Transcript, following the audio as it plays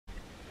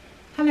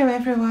Hello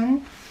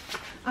everyone,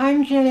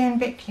 I'm Gillian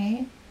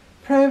Bickley,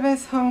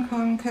 Proverse Hong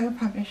Kong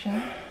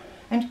co-publisher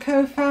and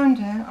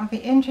co-founder of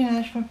the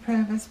International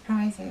Proverse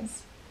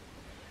Prizes.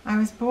 I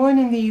was born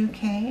in the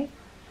UK,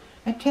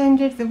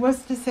 attended the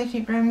Worcester City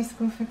Grammar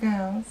School for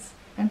Girls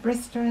and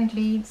Bristol and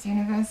Leeds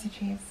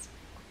universities.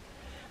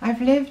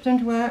 I've lived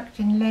and worked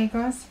in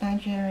Lagos,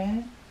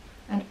 Nigeria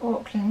and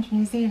Auckland,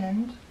 New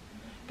Zealand,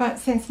 but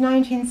since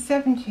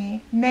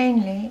 1970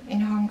 mainly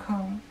in Hong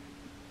Kong.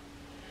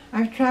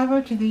 I've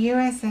travelled to the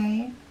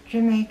USA,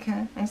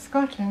 Jamaica and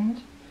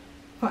Scotland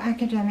for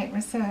academic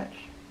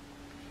research.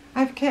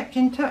 I've kept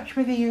in touch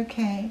with the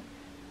UK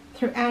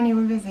through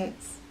annual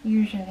visits,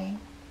 usually.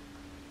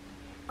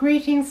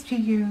 Greetings to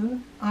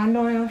you, our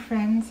loyal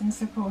friends and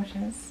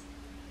supporters,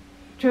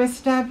 to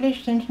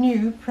established and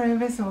new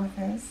Proverse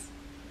authors,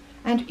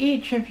 and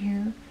each of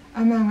you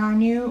among our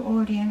new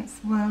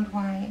audience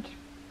worldwide.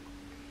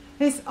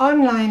 This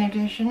online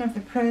edition of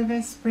the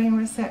Proverse Spring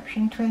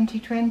Reception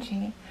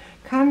 2020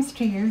 comes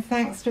to you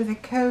thanks to the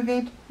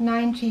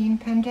COVID-19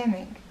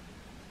 pandemic.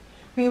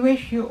 We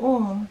wish you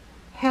all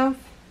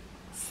health,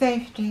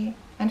 safety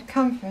and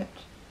comfort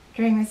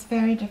during this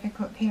very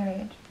difficult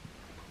period.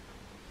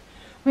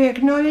 We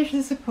acknowledge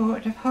the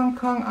support of Hong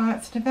Kong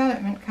Arts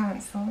Development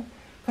Council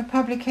for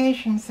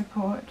publication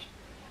support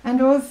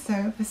and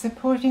also for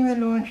supporting the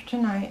launch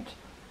tonight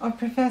of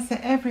Professor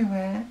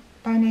Everywhere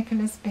by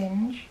Nicholas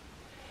Binge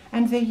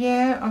and The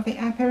Year of the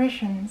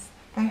Apparitions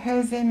by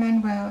Jose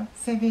Manuel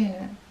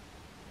Sevilla.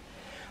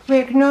 We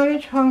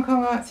acknowledge Hong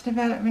Kong Arts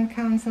Development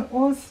Council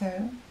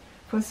also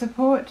for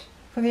support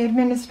for the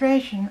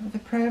administration of the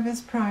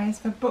Proverse Prize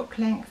for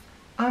Book-Length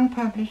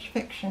Unpublished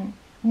Fiction,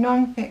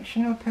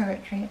 Non-Fiction or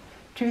Poetry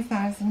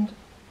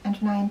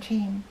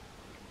 2019.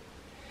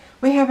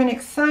 We have an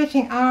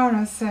exciting hour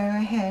or so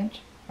ahead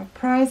of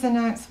prize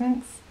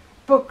announcements,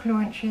 book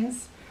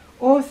launches,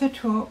 author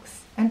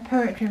talks and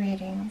poetry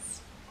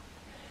readings.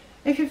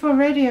 If you've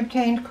already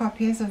obtained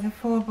copies of the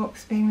 4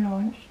 books being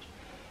launched,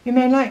 you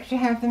may like to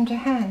have them to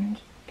hand,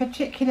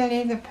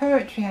 particularly the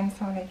poetry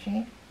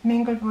anthology,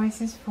 Mingled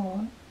Voices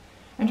 4,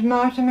 and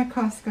Marta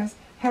McCosker's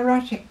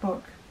Herotic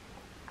book,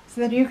 so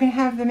that you can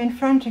have them in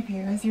front of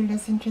you as you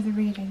listen to the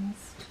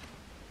readings.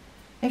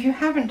 If you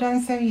haven't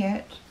done so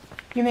yet,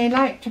 you may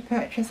like to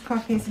purchase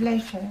copies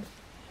later,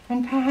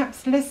 and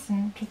perhaps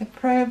listen to the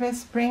Proverse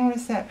Spring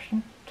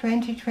Reception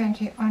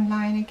 2020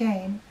 online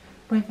again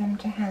with them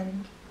to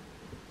hand.